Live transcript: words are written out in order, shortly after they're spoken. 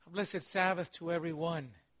Blessed Sabbath to everyone.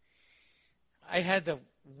 I had the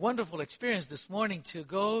wonderful experience this morning to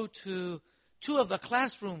go to two of the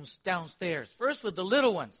classrooms downstairs. First with the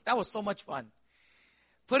little ones. That was so much fun.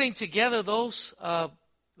 Putting together those,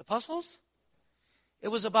 the puzzles. It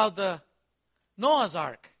was about the Noah's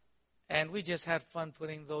Ark. And we just had fun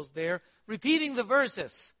putting those there. Repeating the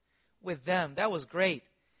verses with them. That was great.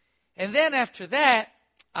 And then after that,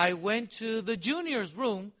 I went to the juniors'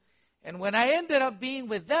 room. And when I ended up being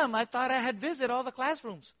with them, I thought I had visited all the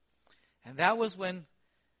classrooms. And that was when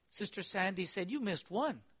Sister Sandy said, you missed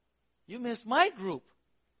one. You missed my group,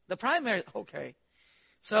 the primary. Okay.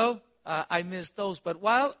 So I missed those. But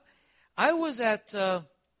while I was at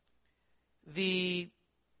the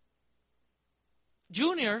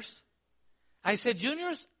juniors, I said,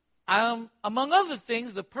 juniors, among other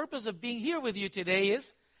things, the purpose of being here with you today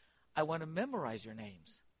is I want to memorize your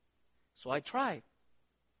names. So I tried,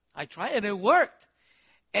 and it worked.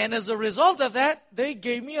 And as a result of that, they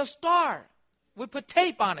gave me a star. We put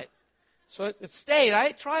tape on it. So it stayed.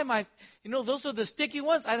 I tried my, those are the sticky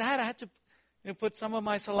ones. I had to put some of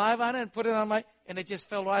my saliva on it and put it on and it just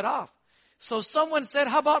fell right off. So someone said,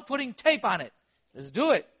 how about putting tape on it? Let's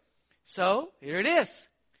do it. So here it is.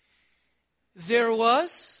 There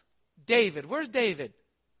was David. Where's David?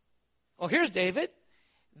 Oh, here's David.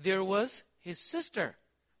 There was his sister,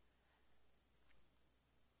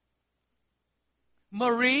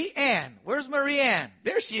 Marie Ann. Where's Marie Ann?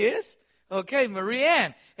 There she is. Okay, Marie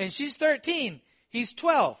Ann. And she's 13. He's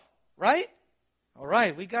 12. Right? All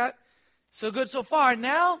right. We got so good so far.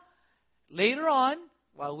 Now, later on,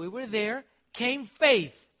 while we were there, came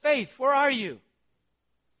Faith. Faith, where are you?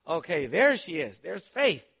 Okay, there she is. There's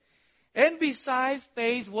Faith. And beside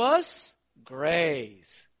Faith was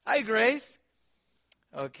Grace. Hi, Grace.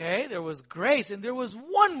 Okay, there was Grace. And there was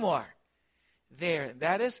one more there. And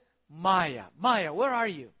that is Maya. Maya, where are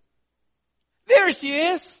you? There she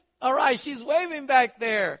is. All right, she's waving back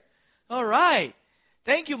there. All right.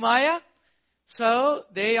 Thank you, Maya. So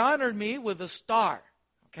they honored me with a star.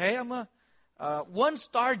 Okay, I'm a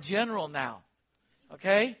one-star general now.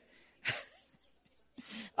 Okay?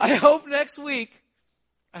 I hope next week,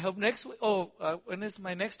 when is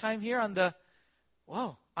my next time here I'm going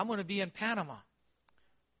to be in Panama.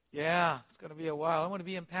 Yeah, it's going to be a while. I'm going to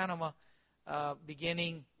be in Panama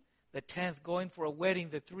beginning the 10th, going for a wedding.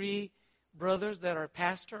 The three brothers that are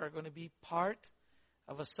pastor are going to be part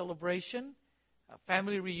of a celebration, a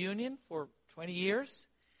family reunion for 20 years.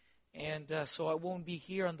 And so I won't be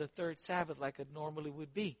here on the third Sabbath like it normally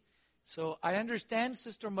would be. So I understand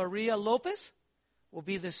Sister Maria Lopez will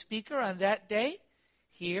be the speaker on that day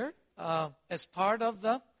here as part of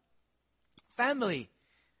the family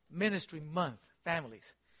ministry month,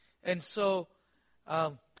 families. And so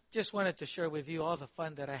just wanted to share with you all the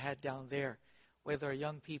fun that I had down there with our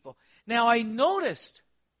young people. Now I noticed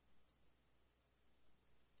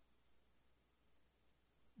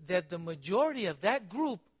that the majority of that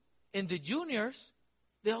group in the juniors,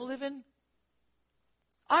 they all live in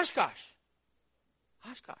Oshkosh.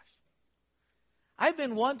 Oshkosh. I've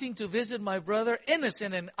been wanting to visit my brother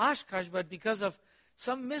Innocent in Oshkosh, but because of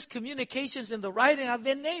some miscommunications in the writing, I've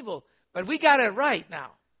been able. But we got it right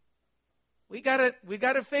now. We got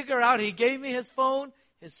to figure out. He gave me his phone,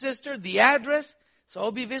 his sister, the address, so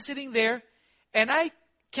I'll be visiting there. And I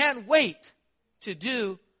can't wait to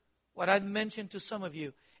do what I've mentioned to some of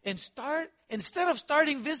you. Instead of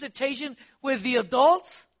starting visitation with the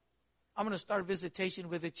adults, I'm going to start visitation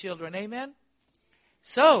with the children. Amen?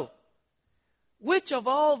 So, which of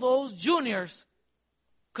all those juniors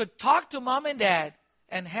could talk to mom and dad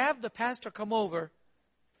and have the pastor come over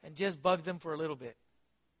and just bug them for a little bit?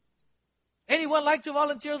 Anyone like to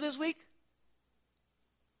volunteer this week?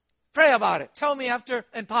 Pray about it. Tell me after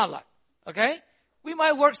and potluck. Okay? We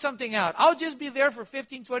might work something out. I'll just be there for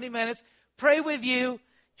 15, 20 minutes. Pray with you.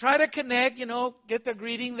 Try to connect, get the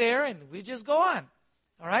greeting there, and we just go on.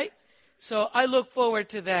 All right? So I look forward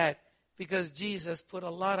to that because Jesus put a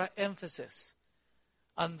lot of emphasis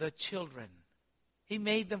on the children. He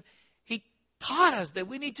taught us that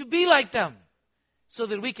we need to be like them so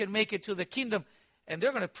that we can make it to the kingdom. And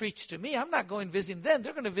they're going to preach to me. I'm not going visiting them.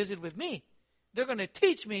 They're going to visit with me. They're going to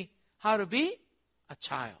teach me how to be a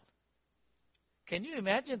child. Can you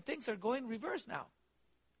imagine? Things are going reverse now.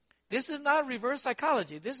 This is not reverse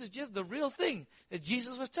psychology. This is just the real thing that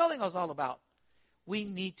Jesus was telling us all about. We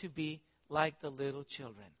need to be like the little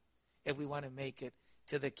children if we want to make it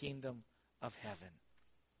to the kingdom of heaven.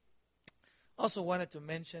 Also wanted to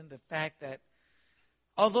mention the fact that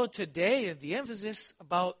although today the emphasis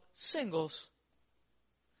about singles,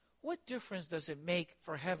 what difference does it make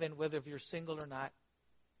for heaven whether if you're single or not?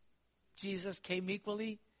 Jesus came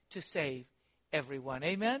equally to save everyone.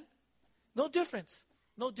 Amen? No difference.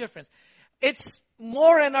 No difference. It's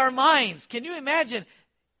more in our minds. Can you imagine?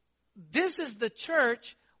 This is the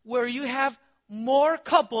church where you have more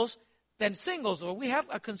couples than singles, or we have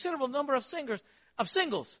a considerable number of singles,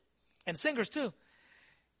 and singers too.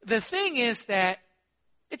 The thing is that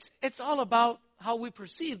it's all about how we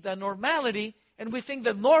perceive the normality, and we think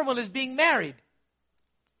that normal is being married.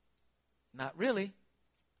 Not really.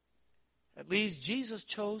 At least Jesus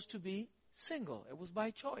chose to be single. It was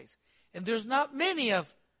by choice. And there's not many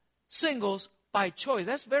of singles by choice.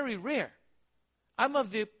 That's very rare. I'm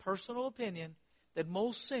of the personal opinion that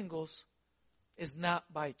most singles is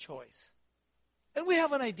not by choice. And we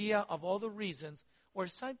have an idea of all the reasons why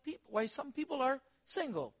some people are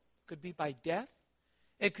single. It could be by death.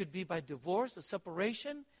 It could be by divorce, a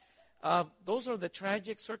separation. Those are the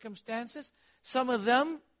tragic circumstances. Some of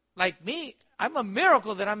them, like me, I'm a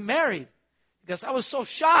miracle that I'm married, because I was so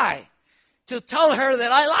shy to tell her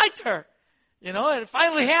that I liked her. You know, it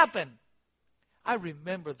finally happened. I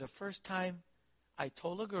remember the first time I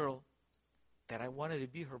told a girl that I wanted to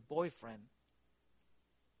be her boyfriend.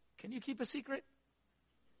 Can you keep a secret?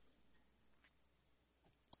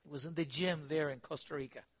 It was in the gym there in Costa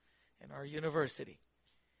Rica, in our university.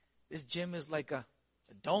 This gym is like a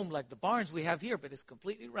dome, like the barns we have here, but it's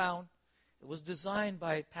completely round. It was designed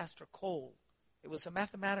by Pastor Cole. It was a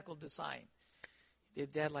mathematical design. He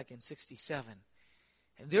did that like in 1967.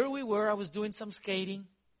 And there we were. I was doing some skating,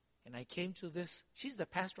 and I came to this. She's the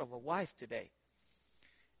pastor of a wife today.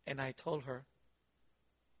 And I told her,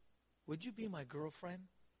 would you be my girlfriend?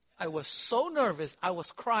 I was so nervous, I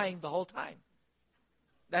was crying the whole time.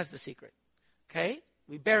 That's the secret. Okay?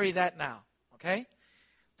 We bury that now. Okay?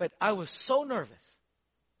 But I was so nervous.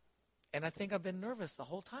 And I think I've been nervous the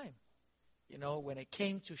whole time. You know, when it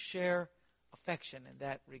came to share affection in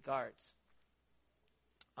that regards.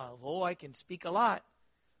 Although I can speak a lot,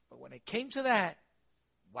 but when it came to that,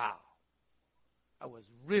 wow. I was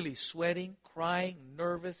really sweating, crying,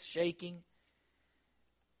 nervous, shaking.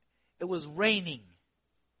 It was raining.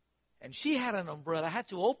 And she had an umbrella. I had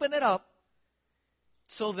to open it up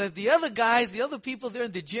so that the other guys, the other people there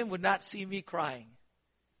in the gym would not see me crying.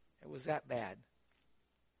 It was that bad.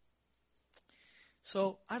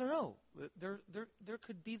 So, I don't know. There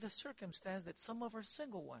could be the circumstance that some of our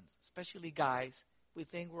single ones, especially guys, we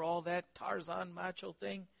think we're all that Tarzan macho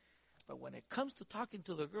thing. But when it comes to talking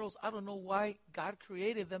to the girls, I don't know why God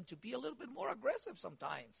created them to be a little bit more aggressive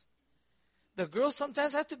sometimes. The girls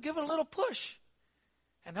sometimes have to give a little push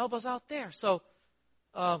and help us out there. So,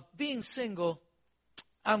 being single,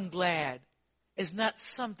 I'm glad, is not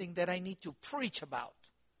something that I need to preach about.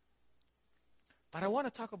 But I want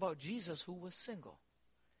to talk about Jesus, who was single,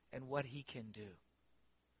 and what he can do.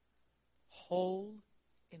 Whole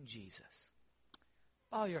in Jesus.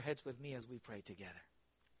 Bow your heads with me as we pray together.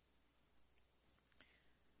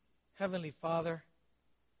 Heavenly Father,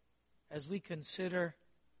 as we consider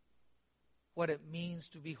what it means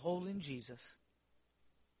to be whole in Jesus,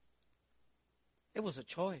 it was a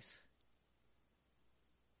choice.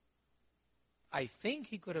 I think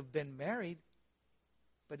he could have been married,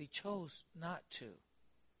 but he chose not to.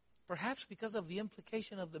 Perhaps because of the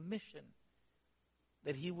implication of the mission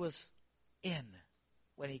that he was in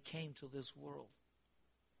when he came to this world.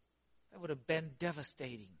 That would have been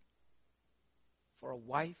devastating for a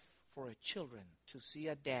wife, for a children, to see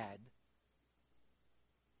a dad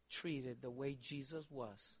treated the way Jesus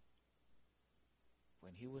was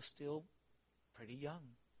when he was still pretty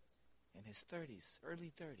young, in his 30s,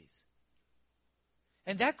 early 30s.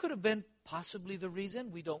 And that could have been possibly the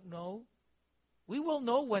reason. We don't know. We will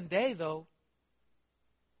know one day, though.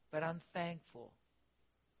 But I'm thankful,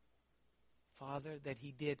 Father, that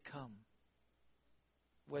he did come,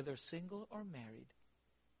 whether single or married,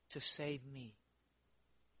 to save me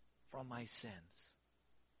from my sins.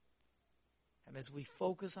 And as we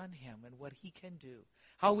focus on him and what he can do,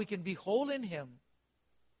 how we can be whole in him,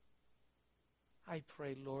 I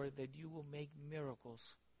pray, Lord, that you will make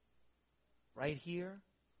miracles right here,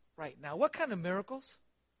 right now. What kind of miracles?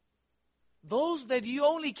 Those that you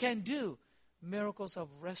only can do. Miracles of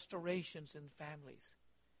restorations in families.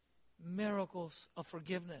 Miracles of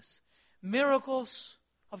forgiveness. Miracles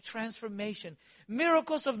of transformation.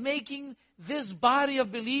 Miracles of making this body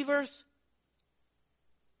of believers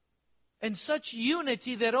in such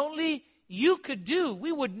unity that only you could do.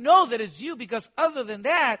 We would know that it's you, because other than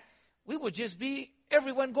that, we would just be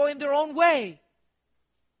everyone going their own way.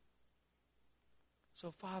 So,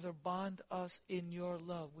 Father, bond us in your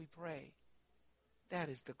love, we pray. That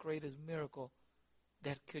is the greatest miracle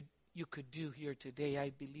that you could do here today, I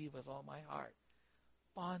believe with all my heart.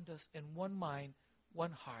 Bond us in one mind,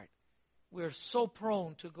 one heart. We're so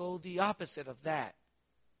prone to go the opposite of that.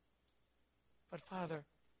 But Father,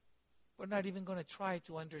 we're not even going to try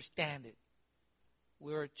to understand it.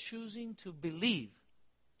 We're choosing to believe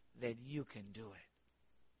that you can do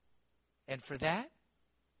it. And for that,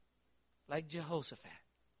 like Jehoshaphat,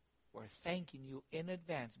 we're thanking you in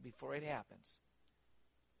advance before it happens.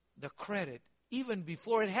 The credit, even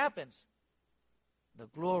before it happens, the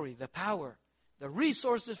glory, the power, the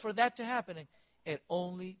resources for that to happen, it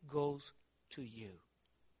only goes to you.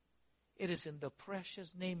 It is in the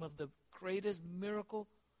precious name of the greatest miracle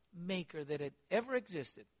maker that had ever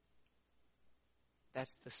existed.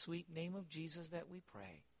 That's the sweet name of Jesus that we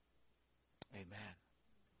pray. Amen.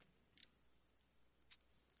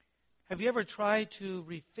 Have you ever tried to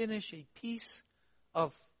refinish a piece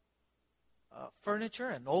of furniture,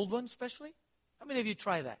 an old one especially? How many of you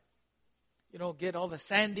try that? You know, get all the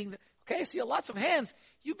sanding. Okay, I see lots of hands.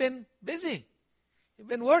 You've been busy. You've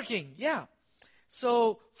been working. Yeah.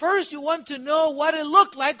 So first you want to know what it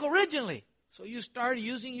looked like originally. So you start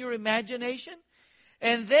using your imagination.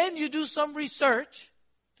 And then you do some research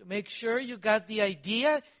to make sure you got the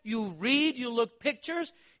idea. You read, you look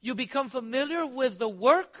pictures. You become familiar with the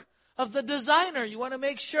work of the designer. You want to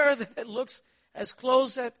make sure that it looks as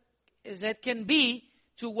close as it can be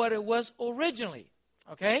to what it was originally.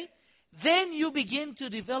 Okay? Then you begin to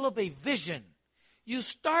develop a vision. You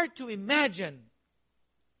start to imagine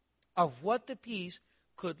of what the piece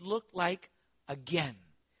could look like again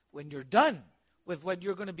when you're done with what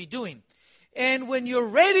you're going to be doing. And when you're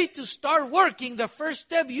ready to start working, the first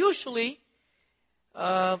step usually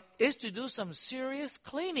is to do some serious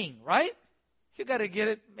cleaning, right? You got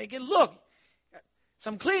to make it look.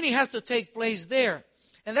 Some cleaning has to take place there.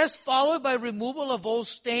 And that's followed by removal of old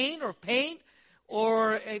stain or paint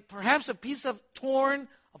or perhaps a piece of torn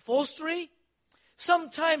upholstery.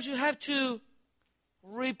 Sometimes you have to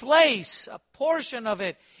replace a portion of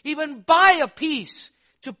it, even buy a piece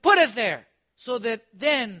to put it there so that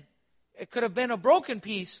then it could have been a broken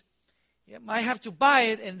piece. You might have to buy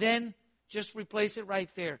it and then just replace it right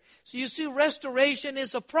there. So you see, restoration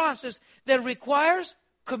is a process that requires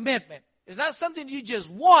commitment. It's not something you just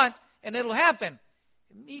want and it'll happen.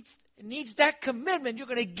 It needs that commitment. You're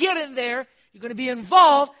going to get in there. You're going to be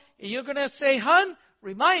involved. And you're going to say, "Hun,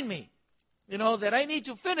 remind me, that I need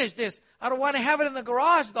to finish this. I don't want to have it in the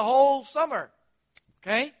garage the whole summer."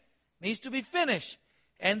 Okay? Needs to be finished.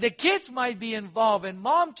 And the kids might be involved. And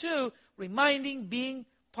mom too, reminding, being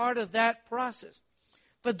part of that process.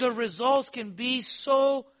 But the results can be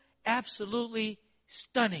so absolutely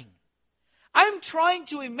stunning. I'm trying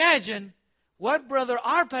to imagine what Brother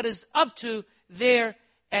Arpad is up to there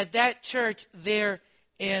at that church there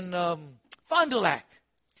in Fond du Lac.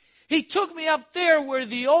 He took me up there where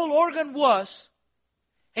the old organ was,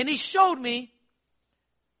 and he showed me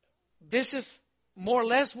this is more or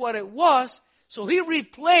less what it was. So he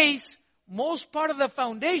replaced most part of the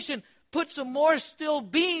foundation, put some more steel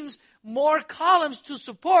beams, more columns to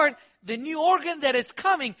support the new organ that is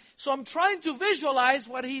coming. So I'm trying to visualize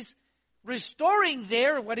what he's restoring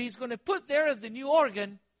there, what he's going to put there as the new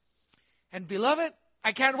organ. And beloved,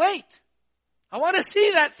 I can't wait. I want to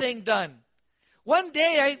see that thing done. One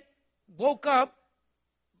day I woke up.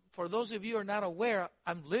 For those of you who are not aware,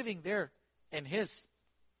 I'm living there in his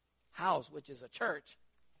house, which is a church.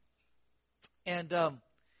 And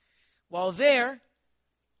while there,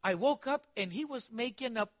 I woke up and he was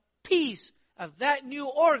making a piece of that new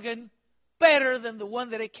organ better than the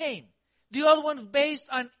one that it came. The other one's based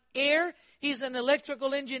on air. He's an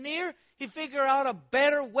electrical engineer. He figured out a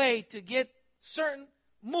better way to get certain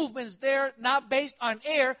movements there, not based on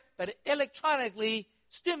air, but electronically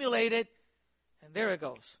stimulated. And there it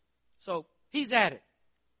goes. So he's at it.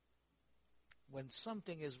 When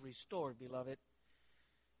something is restored, beloved,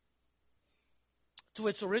 to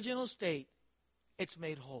its original state, it's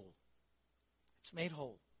made whole. It's made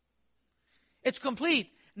whole. It's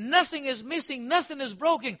complete. Nothing is missing. Nothing is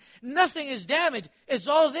broken. Nothing is damaged. It's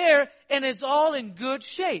all there, and it's all in good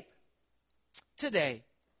shape. Today,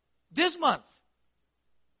 this month,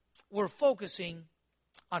 we're focusing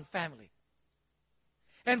on family.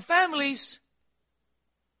 And families,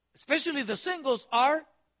 especially the singles, are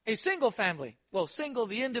a single family. Well, single,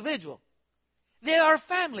 the individual. They are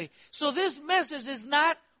family. So this message is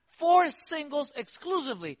not for singles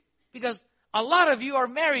exclusively, because a lot of you are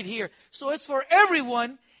married here. So it's for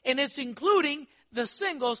everyone, and it's including the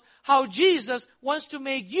singles, how Jesus wants to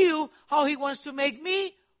make you, how he wants to make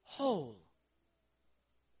me whole.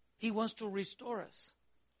 He wants to restore us.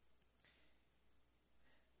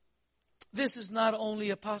 This is not only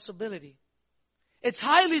a possibility. It's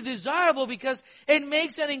highly desirable because it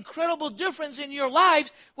makes an incredible difference in your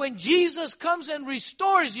lives when Jesus comes and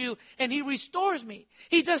restores you, and He restores me.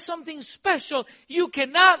 He does something special. You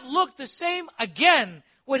cannot look the same again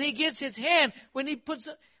when He gets His hand, when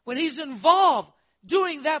He's involved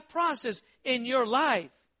during that process in your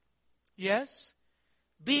life. Yes?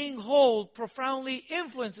 Being whole profoundly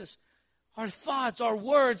influences our thoughts, our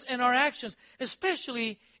words, and our actions,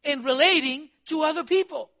 especially in relating to other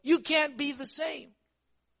people. You can't be the same.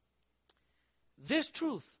 This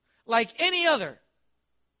truth, like any other,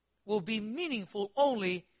 will be meaningful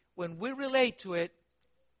only when we relate to it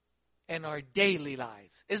in our daily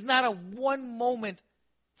lives. It's not a one-moment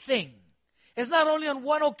thing. It's not only on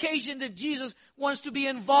one occasion that Jesus wants to be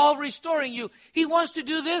involved restoring you. He wants to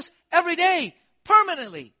do this every day,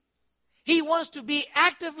 permanently. He wants to be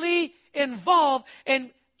actively involved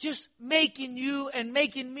in just making you and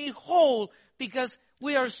making me whole, because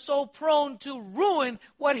we are so prone to ruin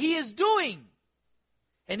what He is doing.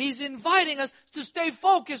 And He's inviting us to stay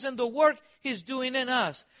focused in the work He's doing in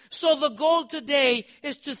us. So the goal today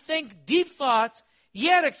is to think deep thoughts,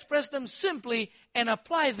 yet express them simply and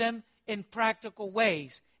apply them in practical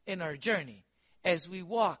ways in our journey as we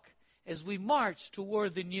walk, as we march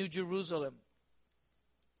toward the New Jerusalem.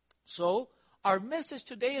 So our message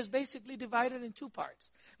today is basically divided in two parts.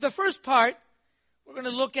 The first part, we're going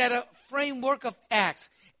to look at a framework of facts.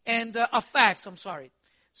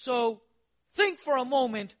 So think for a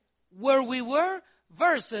moment where we were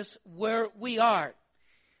versus where we are.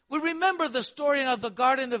 We remember the story of the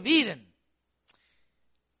Garden of Eden.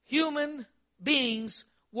 Human beings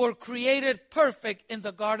were created perfect in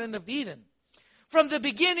the Garden of Eden. From the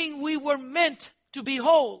beginning, we were meant to be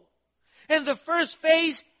whole. And the first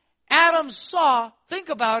face Adam saw, think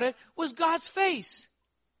about it, was God's face.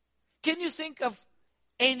 Can you think of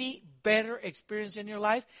any better experience in your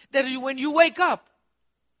life that when you wake up,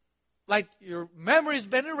 like your memory's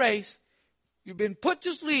been erased, you've been put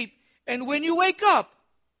to sleep, and when you wake up,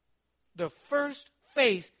 the first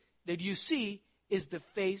face that you see is the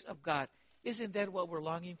face of God. Isn't that what we're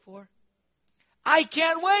longing for? I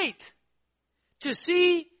can't wait to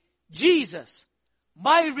see Jesus,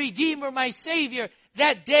 my Redeemer, my Savior,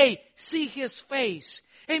 that day, see His face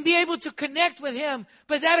and be able to connect with Him.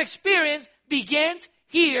 But that experience begins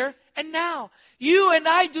here and now. You and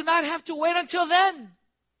I do not have to wait until then.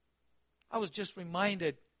 I was just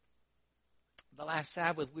reminded, the last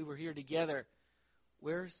Sabbath we were here together.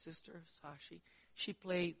 Where's Sister Sashi? She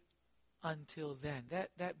played Until Then,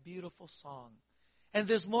 that beautiful song. And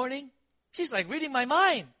this morning, she's like reading my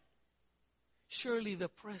mind. Surely the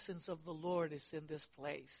presence of the Lord is in this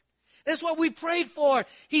place. That's what we prayed for.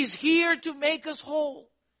 He's here to make us whole.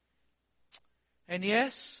 And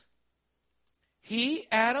yes, He,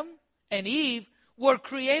 Adam, and Eve were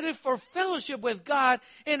created for fellowship with God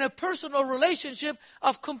in a personal relationship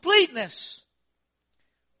of completeness.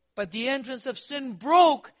 But the entrance of sin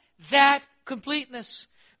broke that completeness.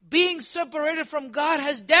 Being separated from God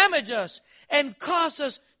has damaged us and caused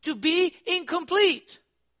us to be incomplete.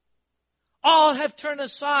 All have turned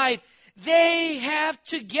aside. They have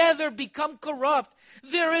together become corrupt.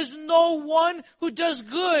 There is no one who does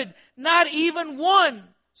good, not even one.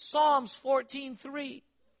 Psalms 14:3.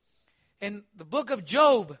 In the book of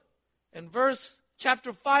Job, in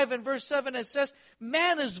chapter 5 and verse 7, it says,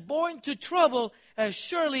 man is born to trouble as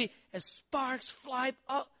surely as sparks fly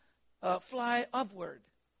upward.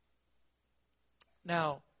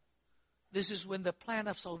 Now, this is when the plan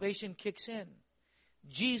of salvation kicks in.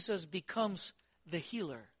 Jesus becomes the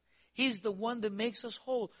healer. He's the one that makes us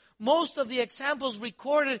whole. Most of the examples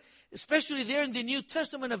recorded, especially there in the New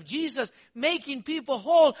Testament of Jesus making people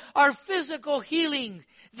whole, are physical healings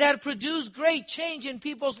that produce great change in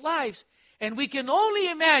people's lives. And we can only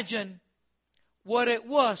imagine what it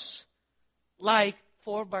was like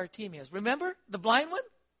for Bartimaeus. Remember the blind one?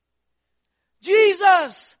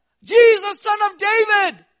 Jesus, Son of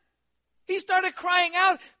David. He started crying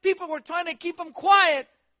out. People were trying to keep him quiet.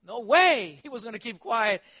 No way he was going to keep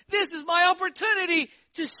quiet. This is my opportunity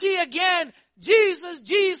to see again. Jesus,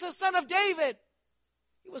 Son of David.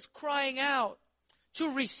 He was crying out to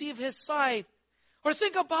receive his sight. Or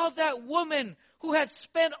think about that woman who had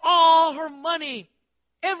spent all her money,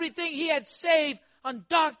 everything he had saved, on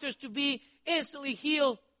doctors to be instantly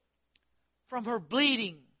healed from her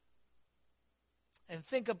bleeding. And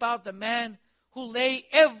think about the man who lay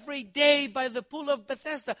every day by the pool of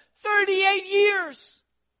Bethesda. 38 years.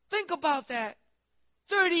 Think about that.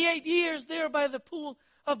 38 years there by the pool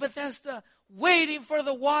of Bethesda, waiting for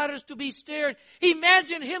the waters to be stirred.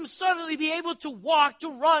 Imagine him suddenly be able to walk, to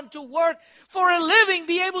run, to work, for a living,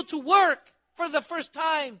 be able to work for the first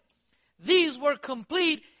time. These were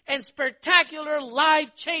complete and spectacular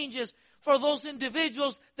life changes for those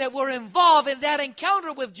individuals that were involved in that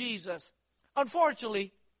encounter with Jesus.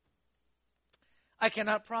 Unfortunately, I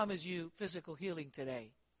cannot promise you physical healing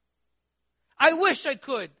today. I wish I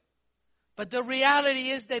could. But the reality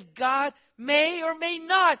is that God may or may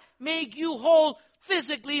not make you whole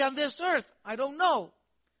physically on this earth. I don't know.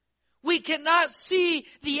 We cannot see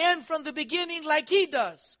the end from the beginning like He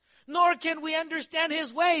does. Nor can we understand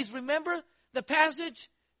His ways. Remember the passage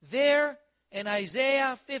there in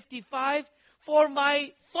Isaiah 55? For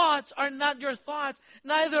my thoughts are not your thoughts,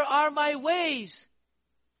 neither are my ways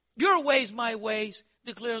your ways, my ways,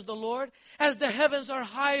 declares the Lord. As the heavens are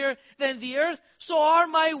higher than the earth, so are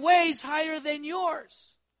my ways higher than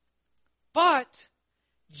yours. But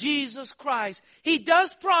Jesus Christ, He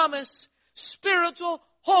does promise spiritual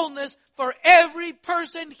wholeness for every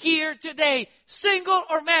person here today, single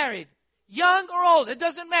or married, young or old, it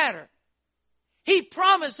doesn't matter. He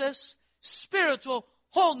promises spiritual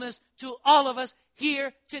wholeness to all of us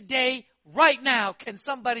here today, right now. Can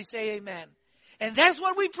somebody say amen? And that's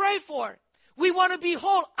what we pray for. We want to be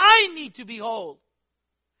whole. I need to be whole.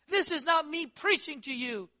 This is not me preaching to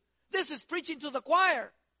you. This is preaching to the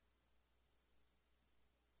choir.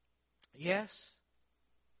 Yes,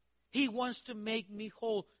 He wants to make me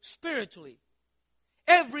whole spiritually.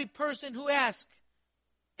 Every person who asks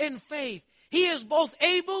in faith, He is both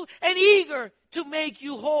able and eager to make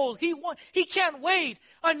you whole. He can't wait.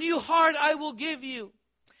 A new heart I will give you,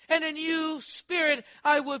 and a new spirit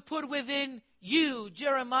I will put within you.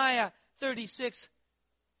 Jeremiah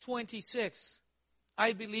 36:26.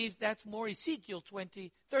 I believe that's more Ezekiel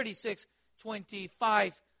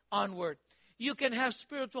 36:25 onward. You can have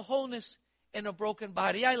spiritual wholeness in a broken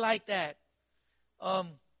body. I like that.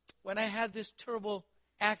 When I had this terrible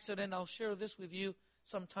accident, I'll share this with you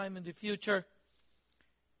sometime in the future.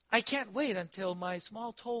 I can't wait until my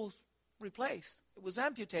small toe's replaced. It was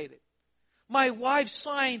amputated. My wife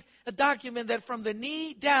signed a document that from the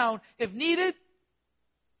knee down, if needed,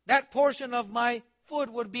 that portion of my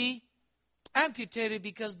foot would be amputated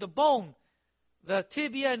because the bone, the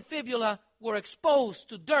tibia and fibula, were exposed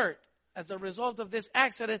to dirt as a result of this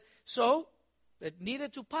accident. So it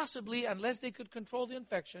needed to possibly, unless they could control the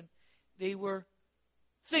infection, they were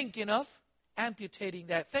thinking of amputating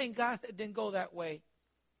that. Thank God it didn't go that way.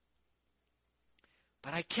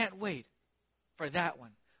 But I can't wait for that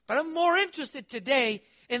one. But I'm more interested today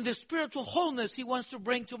in the spiritual wholeness He wants to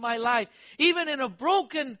bring to my life. Even in a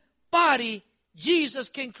broken body, Jesus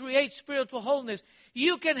can create spiritual wholeness.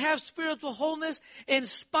 You can have spiritual wholeness in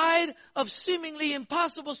spite of seemingly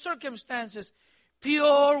impossible circumstances.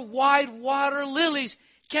 Pure white water lilies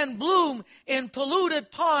can bloom in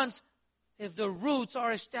polluted ponds if the roots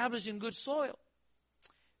are established in good soil.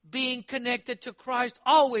 Being connected to Christ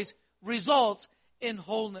always results in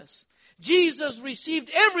wholeness. Jesus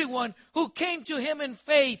received everyone who came to Him in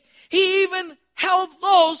faith. He even helped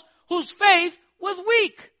those whose faith was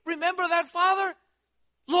weak. Remember that, Father?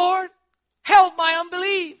 Lord, help my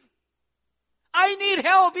unbelief. I need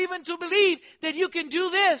help even to believe that You can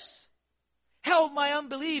do this. Help my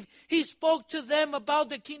unbelief. He spoke to them about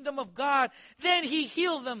the kingdom of God. Then He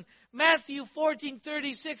healed them. Matthew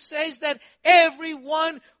 14:36 says that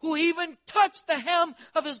everyone who even touched the hem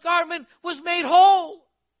of His garment was made whole.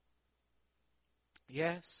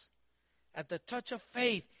 Yes, at the touch of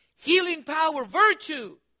faith, healing power,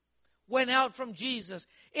 virtue went out from Jesus.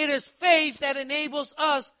 It is faith that enables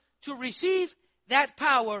us to receive that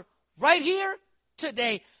power right here,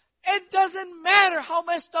 today. It doesn't matter how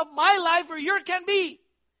messed up my life or yours can be.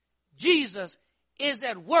 Jesus is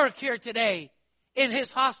at work here today in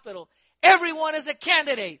His hospital. Everyone is a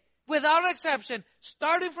candidate, without exception,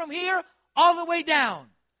 starting from here all the way down.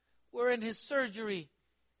 We're in His surgery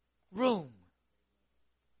room.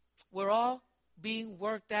 We're all being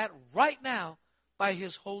worked at right now by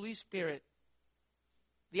His Holy Spirit.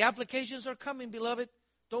 The applications are coming, beloved.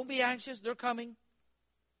 Don't be anxious. They're coming.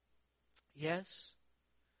 Yes.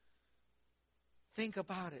 Think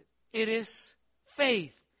about it. It is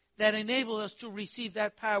faith that enabled us to receive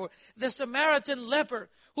that power. The Samaritan leper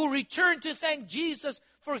who returned to thank Jesus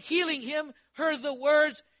for healing him heard the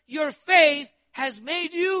words, "Your faith has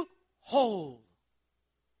made you whole."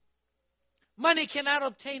 Money cannot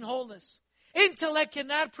obtain wholeness. Intellect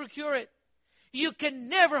cannot procure it. You can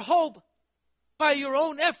never hope by your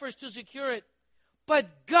own efforts to secure it.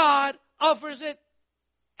 But God offers it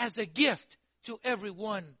as a gift to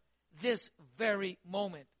everyone this very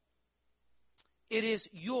moment. It is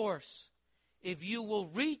yours if you will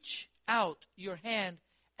reach out your hand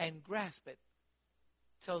and grasp it.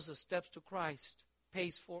 Tells us Steps to Christ,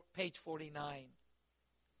 page 49.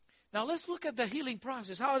 Now let's look at the healing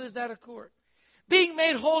process. How does that occur? Being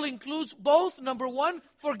made whole includes both, number one,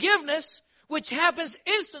 forgiveness, which happens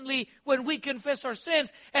instantly when we confess our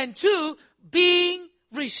sins, and two, being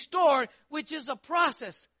restored, which is a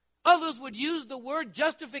process. Others would use the word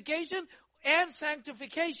justification and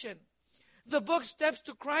sanctification. The book Steps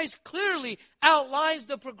to Christ clearly outlines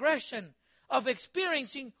the progression of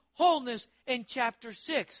experiencing wholeness in chapter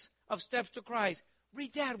 6 of Steps to Christ.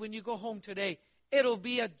 Read that when you go home today. It'll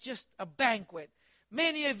be just a banquet.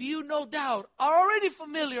 Many of you, no doubt, are already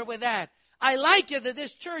familiar with that. I like it that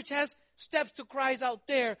this church has Steps to Christ out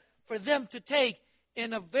there for them to take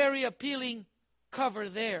in a very appealing cover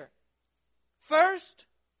there. First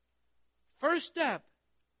step,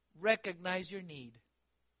 recognize your need.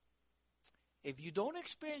 If you don't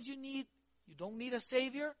experience you don't need a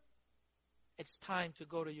Savior, it's time to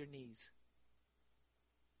go to your knees.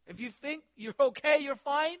 If you think you're okay, you're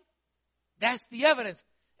fine, that's the evidence.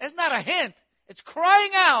 That's not a hint. It's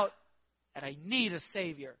crying out that I need a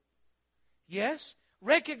Savior. Yes,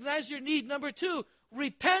 recognize your need. Number two,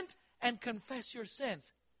 repent and confess your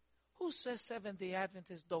sins. Who says Seventh-day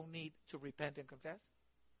Adventists don't need to repent and confess?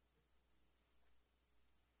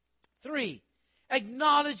 3,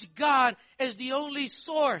 acknowledge God as the only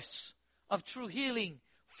source of true healing.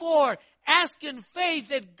 4, ask in faith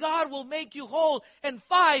that God will make you whole. And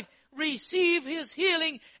 5, receive His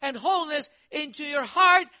healing and wholeness into your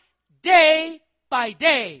heart day by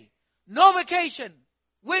day. No vacation.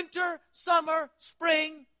 Winter, summer,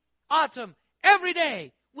 spring, autumn. Every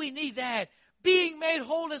day we need that. Being made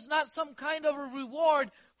whole is not some kind of a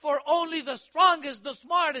reward for only the strongest, the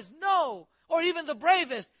smartest. No, or even the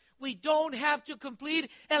bravest. We don't have to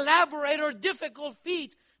complete elaborate or difficult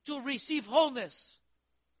feats to receive wholeness.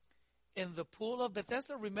 In the pool of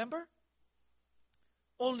Bethesda, remember?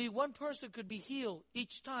 Only one person could be healed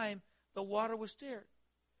each time the water was stirred.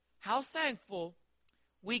 How thankful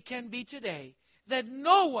we can be today that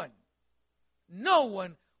no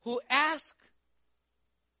one who asks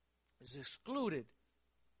is excluded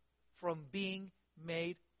from being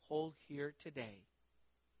made whole here today.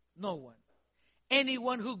 No one.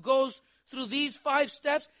 Anyone who goes through these 5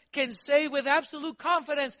 steps can say with absolute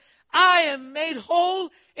confidence, I am made whole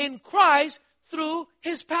in Christ through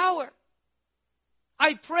His power.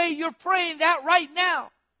 I pray you're praying that right now.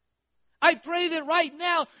 I pray that right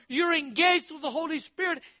now you're engaged through the Holy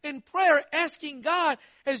Spirit in prayer, asking God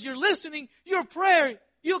as you're listening, your prayer,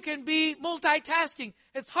 you can be multitasking.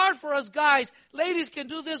 It's hard for us guys. Ladies can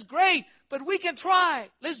do this great, but we can try.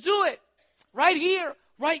 Let's do it right here,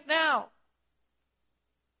 right now.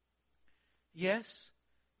 Yes,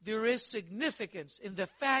 there is significance in the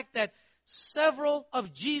fact that several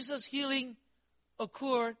of Jesus' healing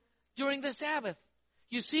occurred during the Sabbath.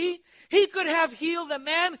 You see, He could have healed a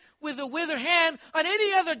man with a withered hand on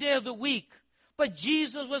any other day of the week. But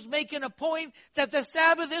Jesus was making a point that the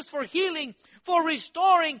Sabbath is for healing, for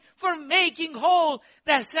restoring, for making whole.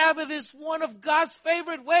 That Sabbath is one of God's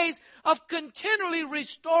favorite ways of continually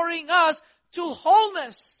restoring us to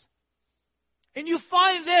wholeness. And you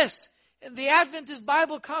find this in the Adventist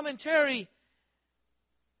Bible commentary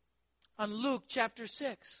on Luke chapter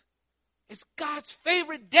 6. It's God's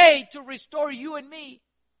favorite day to restore you and me.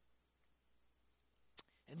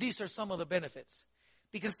 And these are some of the benefits.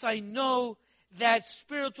 Because I know that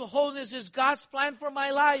spiritual wholeness is God's plan for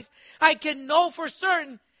my life. I can know for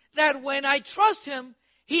certain that when I trust Him,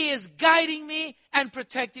 He is guiding me and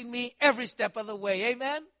protecting me every step of the way.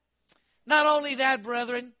 Amen? Not only that,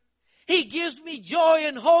 brethren, He gives me joy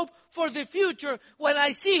and hope for the future when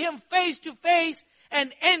I see Him face to face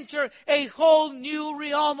and enter a whole new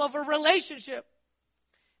realm of a relationship.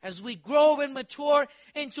 As we grow and mature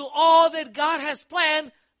into all that God has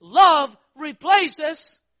planned, love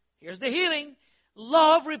replaces, here's the healing,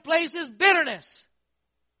 love replaces bitterness.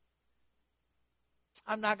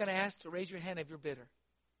 I'm not going to ask to raise your hand if you're bitter.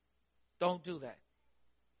 Don't do that.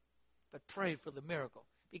 But pray for the miracle.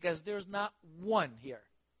 Because there's not one here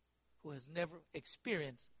who has never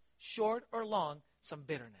experienced, short or long, some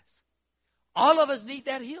bitterness. All of us need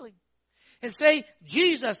that healing. And say,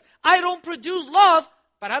 Jesus, I don't produce love,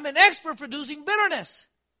 but I'm an expert producing bitterness.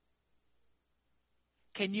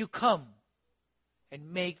 Can you come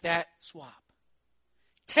and make that swap?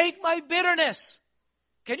 Take my bitterness.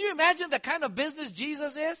 Can you imagine the kind of business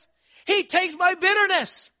Jesus is? He takes my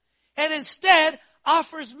bitterness and instead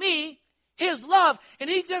offers me His love. And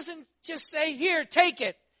He doesn't just say, here, take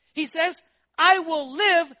it. He says, I will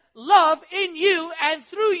live love in you and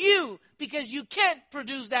through you, because you can't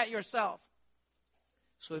produce that yourself.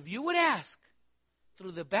 So if you would ask,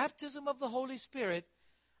 through the baptism of the Holy Spirit,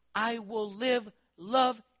 I will live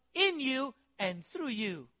love in you and through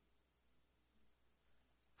you.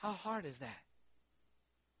 How hard is that?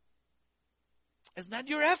 It's not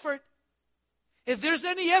your effort. If there's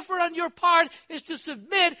any effort on your part, it's to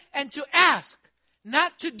submit and to ask,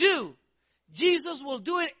 not to do. Jesus will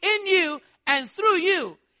do it in you and through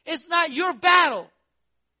you. It's not your battle.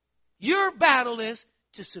 Your battle is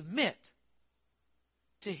to submit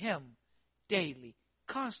to Him daily,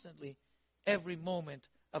 constantly, every moment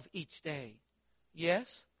of each day.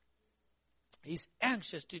 Yes? He's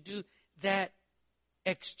anxious to do that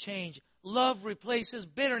exchange. Love replaces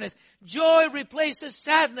bitterness. Joy replaces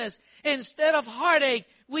sadness. Instead of heartache,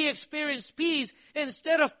 we experience peace.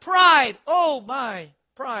 Instead of pride, oh my,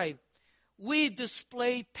 pride, we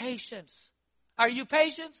display patience. Are you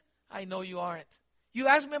patient? I know you aren't. You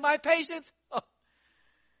ask me my patience?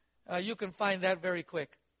 Oh, you can find that very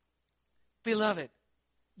quick. Beloved,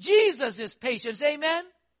 Jesus is patient. Amen?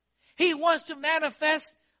 He wants to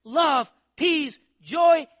manifest love, peace,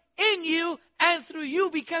 joy in you and through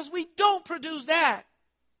you because we don't produce that.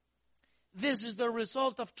 This is the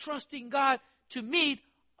result of trusting God to meet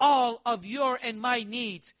all of your and my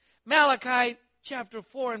needs. Malachi chapter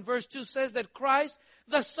 4 and verse 2 says that Christ,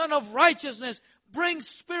 the Son of Righteousness, brings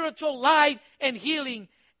spiritual light and healing.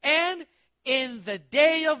 And in the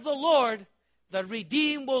day of the Lord, the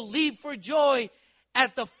redeemed will leap for joy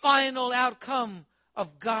at the final outcome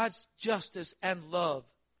of God's justice and love.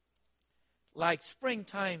 Like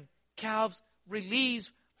springtime calves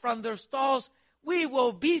released from their stalls, we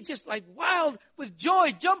will be just like wild with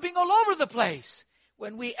joy, jumping all over the place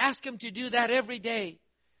when we ask Him to do that every day.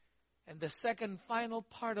 And the second final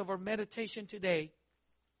part of our meditation today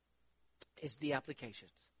is the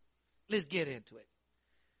applications. Let's get into it.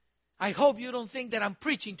 I hope you don't think that I'm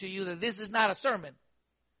preaching to you that this is not a sermon.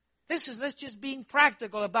 Let's just being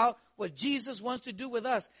practical about what Jesus wants to do with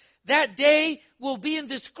us. That day will be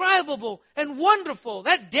indescribable and wonderful.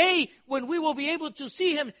 That day when we will be able to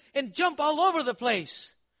see Him and jump all over the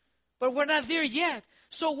place. But we're not there yet.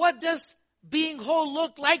 So what does being whole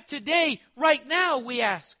look like today, right now, we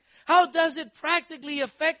ask? How does it practically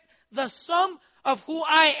affect the sum of who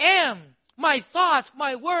I am, my thoughts,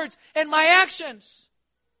 my words, and my actions?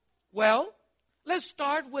 Well, let's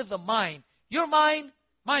start with the mind. Your mind,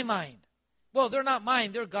 my mind. Well, they're not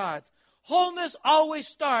mine, they're God's. Wholeness always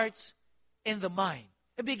starts in the mind.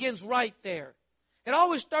 It begins right there. It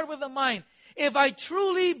always starts with the mind. If I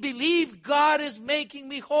truly believe God is making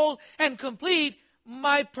me whole and complete,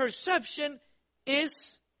 my perception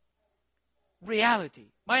is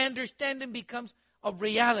reality. My understanding becomes a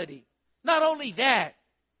reality. Not only that,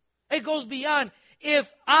 it goes beyond.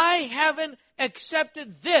 If I haven't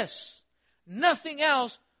accepted this, nothing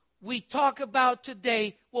else we talk about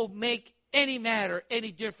today will make any matter,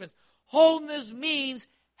 any difference. Wholeness means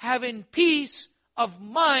having peace of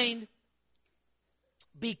mind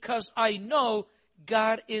because I know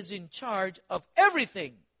God is in charge of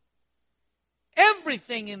everything.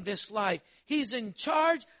 Everything in this life. He's in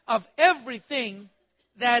charge of everything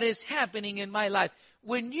that is happening in my life.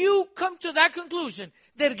 When you come to that conclusion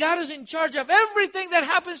that God is in charge of everything that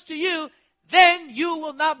happens to you, then you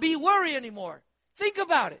will not be worried anymore. Think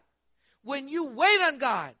about it. When you wait on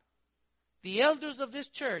God, the elders of this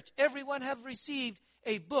church, everyone have received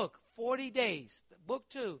a book, 40 days, book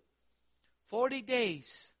 2, 40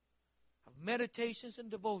 days of meditations and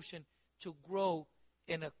devotion to grow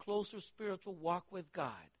in a closer spiritual walk with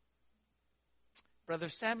God. Brother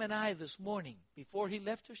Sam and I this morning, before he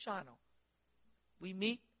left to Shano, we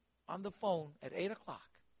meet on the phone at 8 o'clock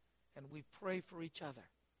and we pray for each other.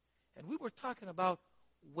 And we were talking about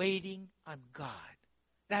waiting on God.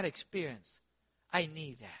 That experience, I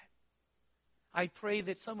need that. I pray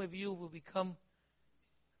that some of you will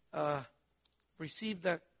receive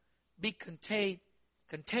the big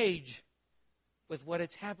contage with what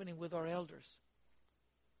is happening with our elders.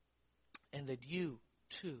 And that you,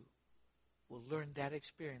 too, will learn that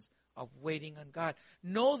experience of waiting on God.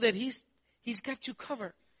 Know that He's got you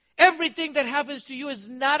covered. Everything that happens to you is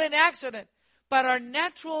not an accident. But our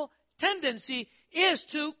natural tendency is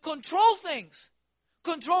to control things.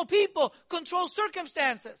 Control people. Control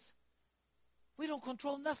circumstances. We don't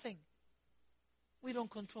control nothing. We don't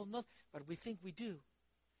control nothing. But we think we do.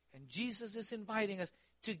 And Jesus is inviting us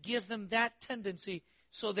to give them that tendency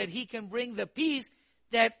so that He can bring the peace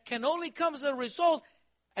that can only come as a result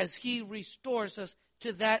as He restores us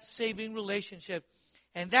to that saving relationship.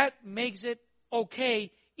 And that makes it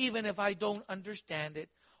okay even if I don't understand it.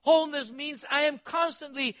 Wholeness means I am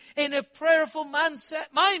constantly in a prayerful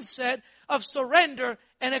mindset of surrender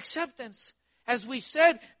and acceptance. As we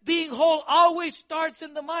said, being whole always starts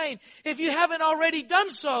in the mind. If you haven't already done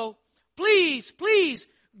so, please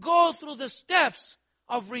go through the steps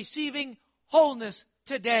of receiving wholeness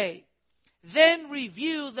today. Then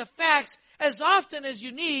review the facts as often as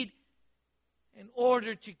you need in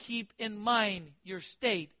order to keep in mind your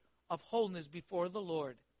state of wholeness before the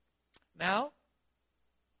Lord. Now,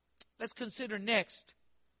 let's consider next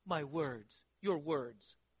my words, your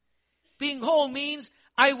words. Being whole means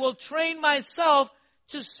I will train myself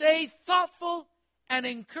to say thoughtful and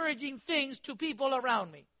encouraging things to people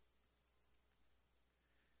around me.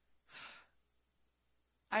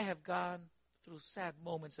 I have gone through sad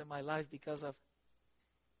moments in my life because of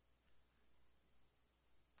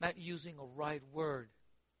not using a right word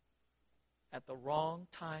at the wrong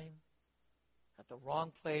time, at the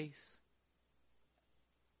wrong place,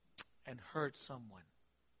 and hurt someone.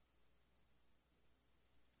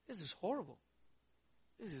 This is horrible.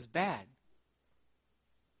 This is bad.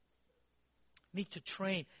 Need to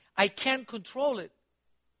train. I can't control it,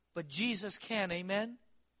 but Jesus can. Amen?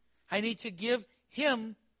 I need to give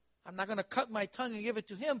Him, I'm not going to cut my tongue and give it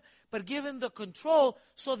to Him, but give Him the control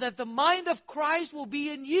so that the mind of Christ will be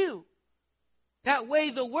in you. That way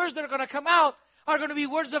the words that are going to come out are going to be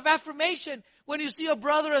words of affirmation. When you see a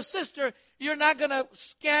brother or sister, you're not going to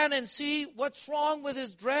scan and see what's wrong with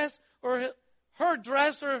his dress or her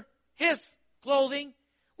dress or his clothing.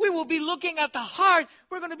 We will be looking at the heart.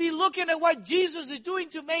 We're going to be looking at what Jesus is doing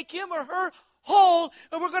to make him or her whole.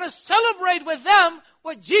 And we're going to celebrate with them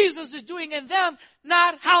what Jesus is doing in them,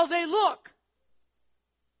 not how they look.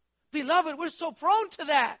 Beloved, we're so prone to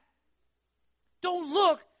that. Don't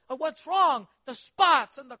look at what's wrong, the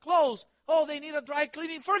spots and the clothes. Oh, they need a dry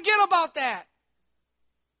cleaning. Forget about that.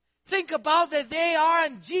 Think about that they are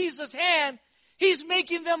in Jesus' hand. He's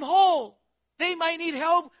making them whole. They might need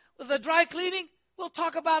help with the dry cleaning. We'll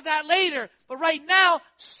talk about that later. But right now,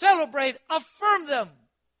 celebrate, affirm them,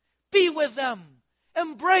 be with them,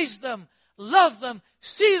 embrace them, love them,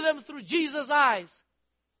 see them through Jesus' eyes.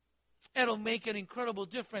 It'll make an incredible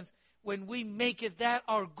difference when we make it that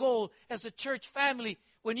our goal as a church family.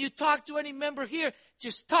 When you talk to any member here,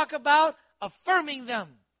 just talk about affirming them.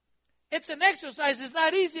 It's an exercise. It's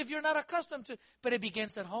not easy if you're not accustomed to it, but it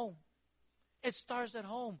begins at home. It starts at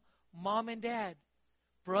home. Mom and dad,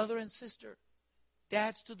 brother and sister,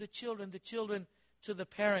 dads to the children to the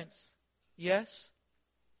parents. Yes?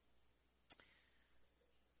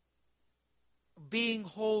 Being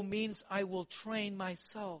whole means I will train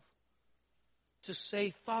myself to say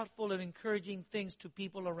thoughtful and encouraging things to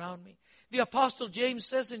people around me. The Apostle James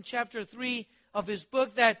says in chapter 3 of his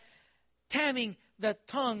book that taming the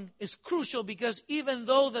tongue is crucial because even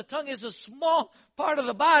though the tongue is a small part of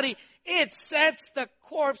the body, it sets the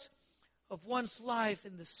course of one's life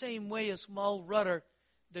in the same way a small rudder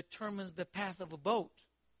determines the path of a boat.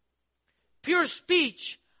 Pure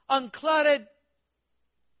speech, unclouded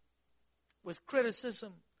with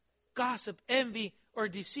criticism, gossip, envy, or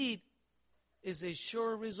deceit, is a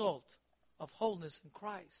sure result of wholeness in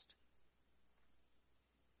Christ.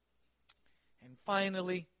 And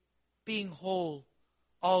finally, being whole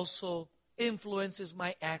also influences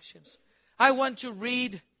my actions. I want to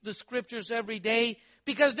read the scriptures every day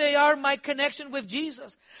because they are my connection with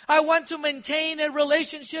Jesus. I want to maintain a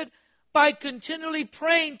relationship by continually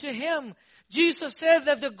praying to Him. Jesus said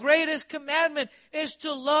that the greatest commandment is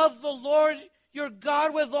to love the Lord your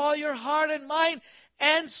God with all your heart and mind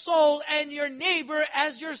and soul, and your neighbor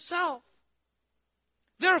as yourself.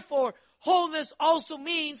 Therefore, wholeness also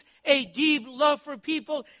means a deep love for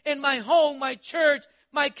people in my home, my church,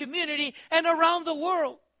 my community, and around the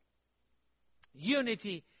world.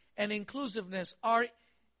 Unity and inclusiveness are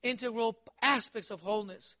integral aspects of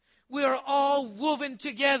wholeness. We are all woven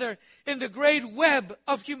together in the great web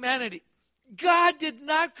of humanity. God did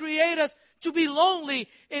not create us to be lonely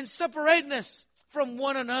in separateness from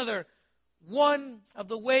one another. One of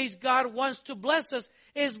the ways God wants to bless us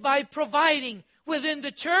is by providing within the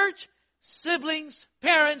church, siblings,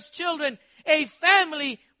 parents, children, a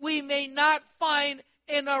family we may not find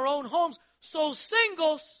in our own homes. So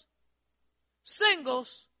singles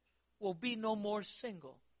will be no more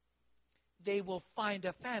single. They will find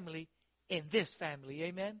a family in this family.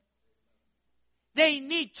 Amen? They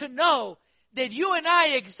need to know that you and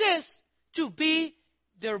I exist to be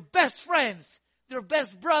their best friends, their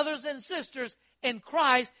best brothers and sisters in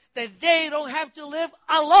Christ, that they don't have to live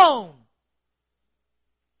alone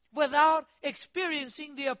without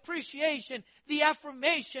experiencing the appreciation, the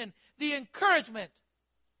affirmation, the encouragement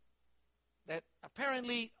that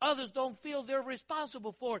apparently others don't feel they're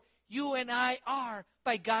responsible for. You and I are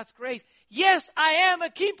by God's grace. Yes, I am a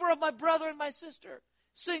keeper of my brother and my sister,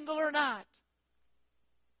 single or not.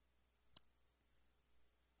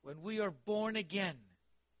 When we are born again,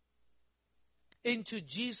 into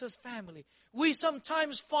Jesus' family. We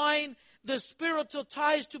sometimes find the spiritual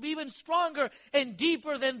ties to be even stronger and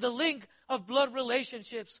deeper than the link of blood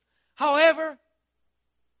relationships. However,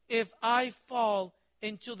 if I fall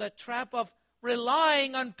into the trap of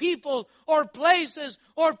relying on people or places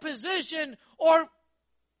or position or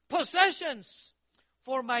possessions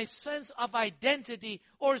for my sense of identity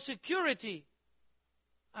or security,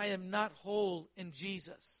 I am not whole in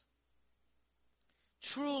Jesus.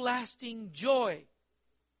 True lasting joy,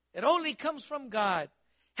 it only comes from God.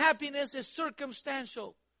 Happiness is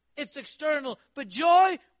circumstantial. It's external. But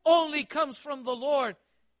joy only comes from the Lord.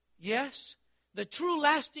 Yes, the true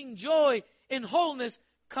lasting joy in wholeness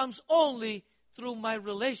comes only through my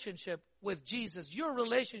relationship with Jesus, your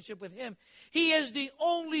relationship with Him. He is the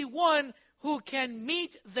only one who can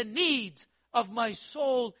meet the needs of my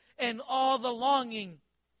soul and all the longing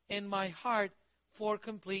in my heart for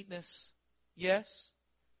completeness. Yes?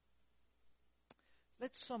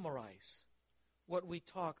 Let's summarize what we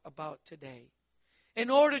talk about today. In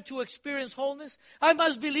order to experience wholeness, I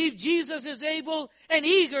must believe Jesus is able and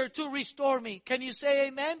eager to restore me. Can you say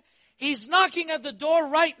amen? He's knocking at the door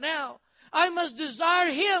right now. I must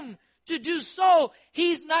desire Him to do so.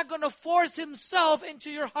 He's not going to force Himself into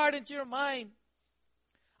your heart, into your mind.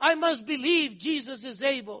 I must believe Jesus is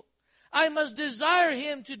able. I must desire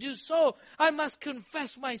Him to do so. I must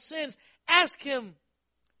confess my sins, ask Him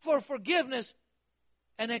for forgiveness,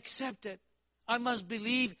 and accept it. I must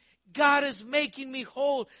believe God is making me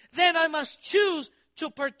whole. Then I must choose to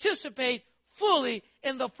participate fully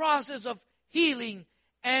in the process of healing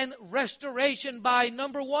and restoration by,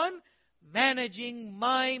 number one, managing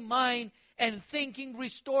my mind and thinking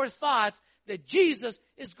restored thoughts that Jesus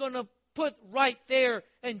is going to put right there.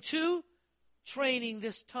 And two, training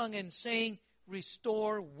this tongue and saying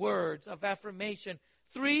restore words of affirmation.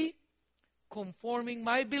 Three, conforming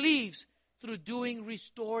my beliefs through doing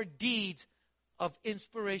restored deeds of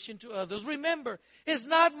inspiration to others. Remember, it's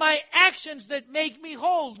not my actions that make me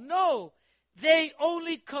whole. No, they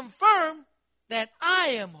only confirm that I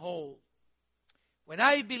am whole. When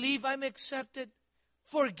I believe I'm accepted,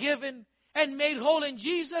 forgiven, and made whole in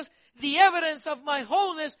Jesus, the evidence of my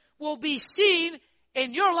wholeness will be seen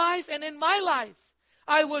in your life and in my life.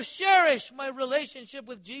 I will cherish my relationship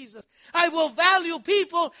with Jesus. I will value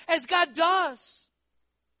people as God does.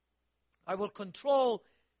 I will control,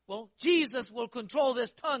 Jesus will control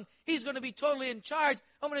this tongue. He's going to be totally in charge.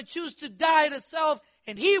 I'm going to choose to die to self,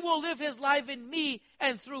 and He will live His life in me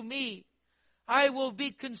and through me. I will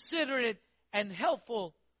be considerate and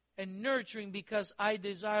helpful and nurturing because I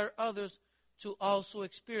desire others to also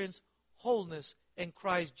experience wholeness in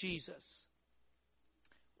Christ Jesus.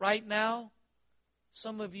 Right now,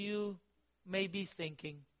 some of you may be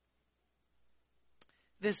thinking,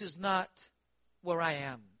 this is not where I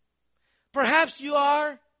am. Perhaps you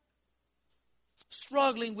are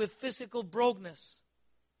struggling with physical brokenness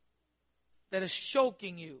that is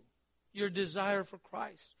choking you, your desire for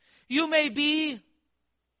Christ. You may be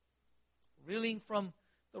reeling from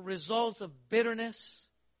the results of bitterness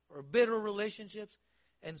or bitter relationships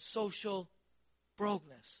and social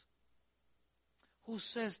brokenness. Who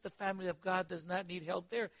says the family of God does not need help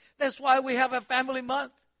there? That's why we have a family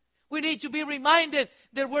month. We need to be reminded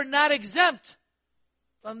that we're not exempt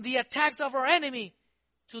from the attacks of our enemy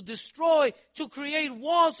to destroy, to create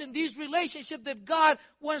walls in these relationships that God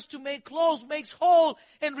wants to make close, makes whole,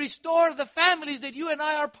 and restore the families that you and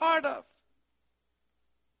I are part of.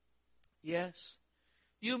 Yes,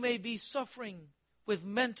 you may be suffering with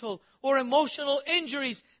mental or emotional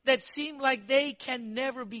injuries that seem like they can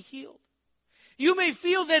never be healed. You may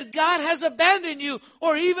feel that God has abandoned you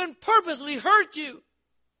or even purposely hurt you.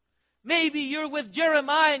 Maybe you're with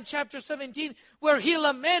Jeremiah in chapter 17 where he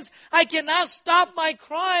laments, I cannot stop my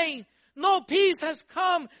crying. No peace has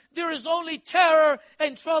come. There is only terror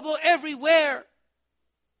and trouble everywhere.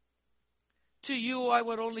 To you, I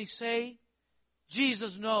would only say,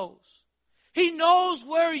 Jesus knows. He knows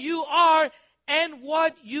where you are and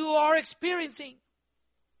what you are experiencing.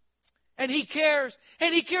 And He cares.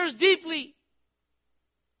 And He cares deeply.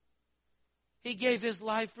 He gave His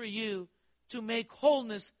life for you to make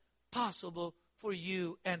wholeness possible for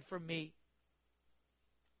you and for me.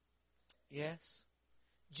 Yes.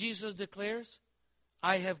 Jesus declares,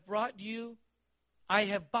 I have bought you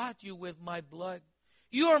with my blood.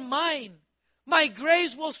 You are mine. My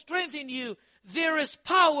grace will strengthen you. There is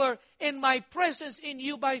power in my presence in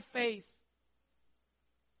you by faith.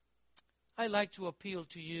 I like to appeal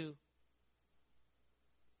to you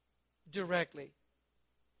directly.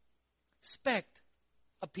 Expect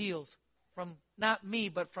appeals from not me,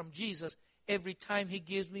 but from Jesus every time He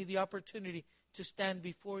gives me the opportunity to stand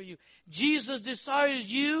before you. Jesus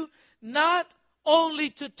desires you not only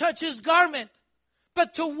to touch His garment,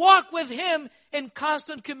 but to walk with Him in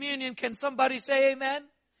constant communion. Can somebody say amen?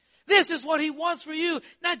 This is what He wants for you.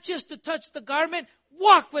 Not just to touch the garment.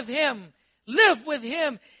 Walk with Him. Live with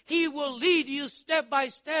Him. He will lead you step by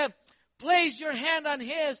step. Place your hand on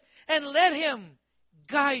His and let Him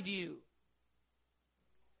guide you.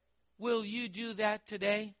 Will you do that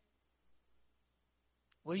today?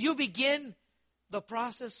 Will you begin the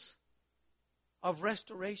process of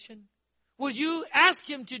restoration? Would you ask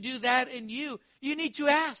Him to do that in you? You need to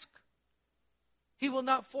ask. He will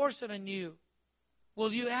not force it on you.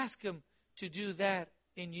 Will you ask Him to do that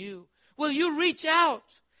in you? Will you reach out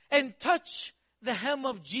and touch the hem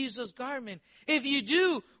of Jesus' garment? If you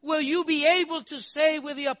do, will you be able to say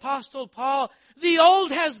with the Apostle Paul, the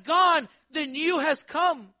old has gone, the new has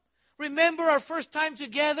come? Remember our first time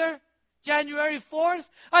together, January 4th?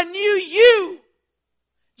 A new you.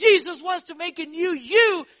 Jesus wants to make a new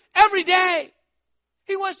you every day.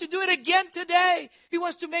 He wants to do it again today. He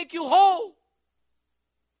wants to make you whole.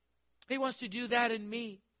 He wants to do that in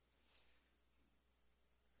me.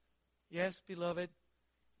 Yes, beloved,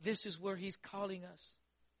 this is where He's calling us.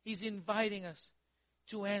 He's inviting us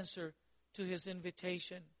to answer to His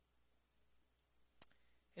invitation.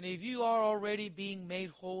 And if you are already being made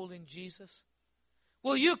whole in Jesus,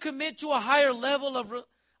 will you commit to a higher level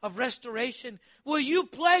of restoration? Will you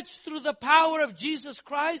pledge through the power of Jesus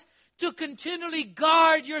Christ to continually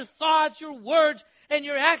guard your thoughts, your words, and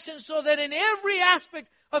your actions so that in every aspect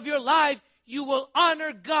of your life you will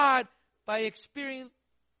honor God by experiencing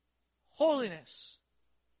holiness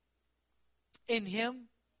in Him?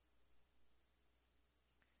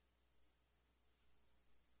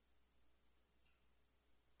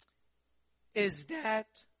 Is that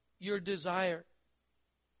your desire?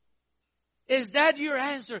 Is that your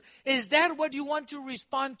answer? Is that what you want to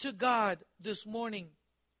respond to God this morning?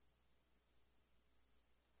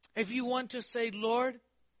 If you want to say, Lord,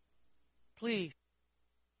 please,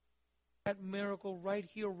 that miracle right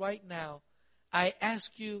here, right now, I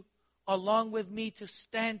ask you along with me to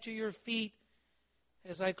stand to your feet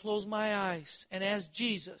as I close my eyes and ask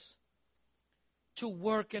Jesus to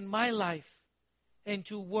work in my life and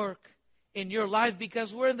to work in your life,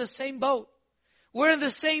 because we're in the same boat. We're in the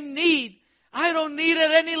same need. I don't need it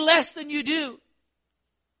any less than you do.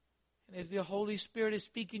 And if the Holy Spirit is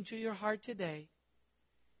speaking to your heart today,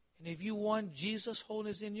 and if you want Jesus'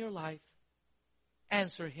 wholeness in your life,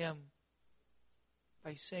 answer Him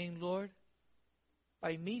by saying, Lord,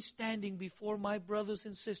 by me standing before my brothers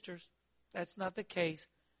and sisters, that's not the case.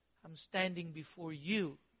 I'm standing before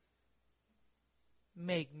you.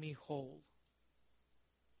 Make me whole.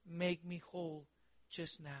 Make me whole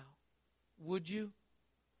just now. Would you?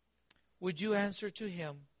 Would you answer to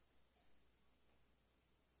Him?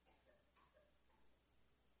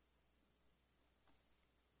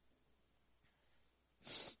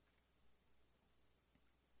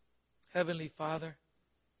 Heavenly Father,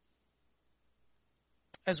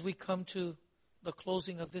 as we come to the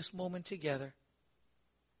closing of this moment together,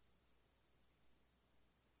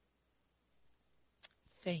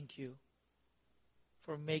 thank you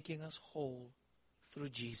for making us whole through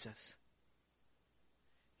Jesus.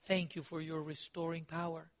 Thank you for your restoring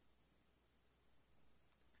power.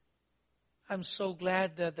 I'm so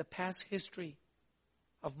glad that the past history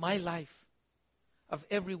of my life, of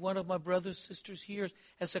every one of my brothers, sisters here,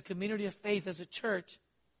 as a community of faith, as a church,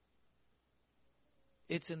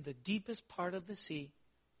 it's in the deepest part of the sea.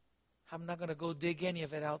 I'm not going to go dig any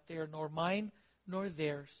of it out there, nor mine, nor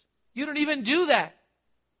theirs. You don't even do that.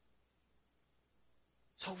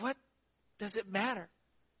 So what does it matter?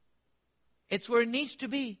 It's where it needs to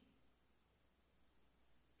be.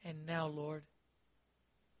 And now, Lord,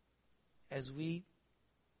 as we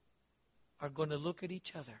are going to look at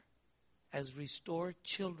each other as restored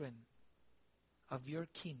children of your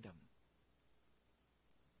kingdom,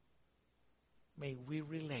 may we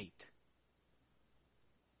relate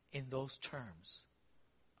in those terms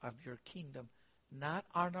of your kingdom, not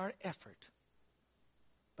on our effort,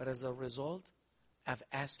 but as a result of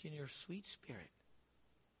asking your sweet Spirit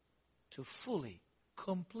to fully,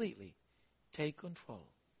 completely take control.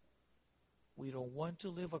 We don't want to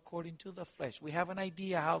live according to the flesh. We have an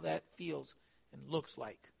idea how that feels and looks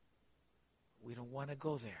like. We don't want to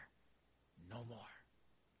go there. No more.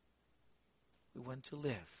 We want to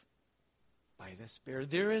live by the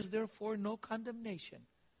Spirit. There is therefore no condemnation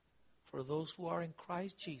for those who are in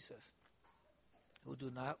Christ Jesus, who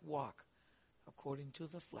do not walk according to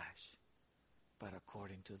the flesh, but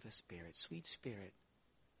according to the Spirit. Sweet Spirit,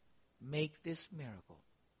 make this miracle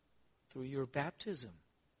through your baptism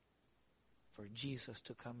for Jesus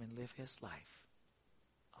to come and live his life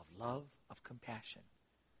of love, of compassion,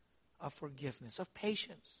 of forgiveness, of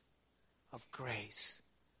patience, of grace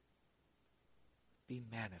be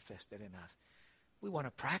manifested in us. We want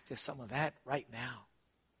to practice some of that right now.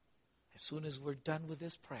 As soon as we're done with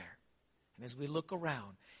this prayer, and as we look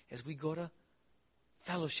around, as we go to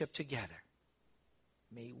fellowship together,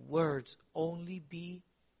 may words only be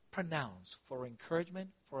pronounced for encouragement,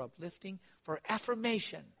 for uplifting, for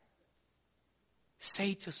affirmation.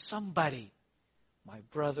 Say to somebody, my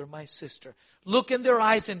brother, my sister, look in their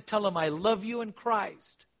eyes and tell them, I love you in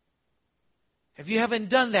Christ. If you haven't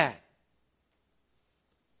done that,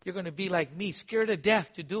 you're going to be like me, scared to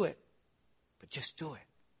death to do it. But just do it.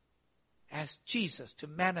 Ask Jesus to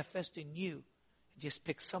manifest in you. Just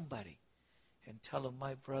pick somebody and tell them,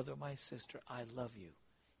 my brother, my sister, I love you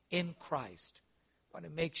in Christ. I want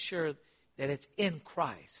to make sure that it's in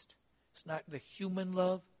Christ. It's not the human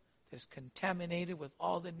love that's contaminated with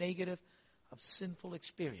all the negative of sinful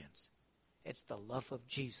experience. It's the love of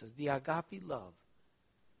Jesus, the agape love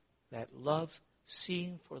that loves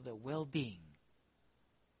seeing for the well-being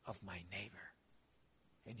of my neighbor.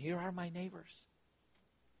 And here are my neighbors.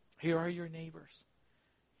 Here are your neighbors.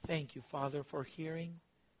 Thank you, Father, for hearing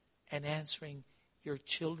and answering your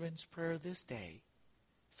children's prayer this day.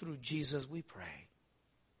 Through Jesus we pray.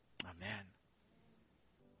 Amen.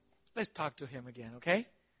 Let's talk to him again, okay?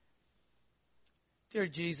 Dear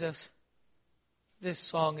Jesus, this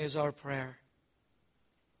song is our prayer.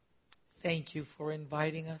 Thank you for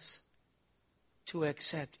inviting us to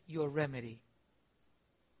accept your remedy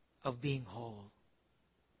of being whole.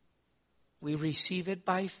 We receive it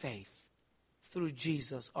by faith through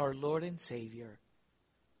Jesus, our Lord and Savior.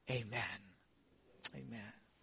 Amen. Amen.